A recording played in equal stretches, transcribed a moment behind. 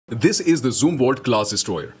This is the Zumwalt-class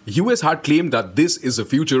destroyer. US had claimed that this is the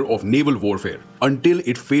future of naval warfare until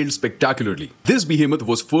it failed spectacularly. This behemoth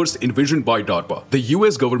was first envisioned by DARPA, the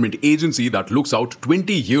US government agency that looks out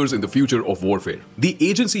 20 years in the future of warfare. The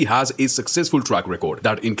agency has a successful track record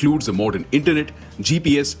that includes the modern internet,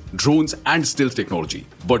 GPS, drones, and stealth technology.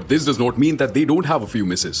 But this does not mean that they don't have a few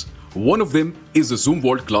misses. One of them is the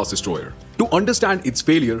Zumwalt-class destroyer. To understand its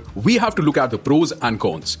failure, we have to look at the pros and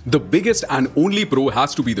cons. The biggest and only pro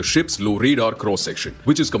has to be the ship's low radar cross-section,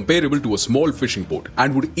 which is comparable to a small fishing boat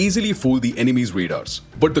and would easily fool the enemy's radars.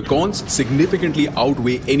 But the cons significantly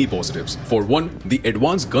outweigh any positives. For one, the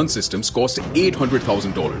advanced gun systems cost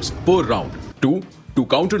 $800,000 per round. Two, to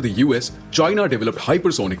counter the US, China developed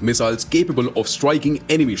hypersonic missiles capable of striking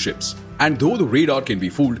enemy ships. And though the radar can be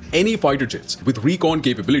fooled, any fighter jets with recon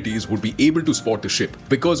capabilities would be able to spot the ship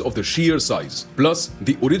because of the sheer size. Plus,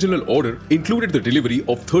 the original order included the delivery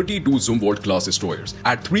of 32 Zumwalt-class destroyers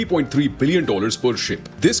at $3.3 billion per ship.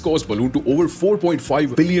 This caused balloon to over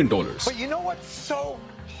 $4.5 billion. But you know what's so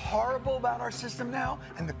horrible about our system now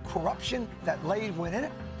and the corruption that laid within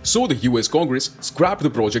it? So the US Congress scrapped the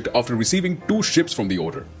project after receiving 2 ships from the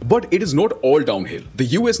order. But it is not all downhill. The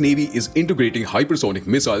US Navy is integrating hypersonic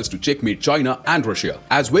missiles to checkmate China and Russia,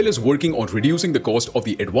 as well as working on reducing the cost of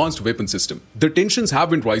the advanced weapon system. The tensions have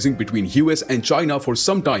been rising between US and China for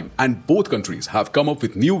some time, and both countries have come up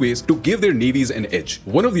with new ways to give their navies an edge.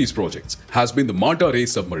 One of these projects has been the Manta Ray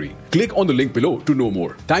submarine. Click on the link below to know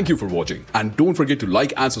more. Thank you for watching, and don't forget to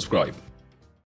like and subscribe.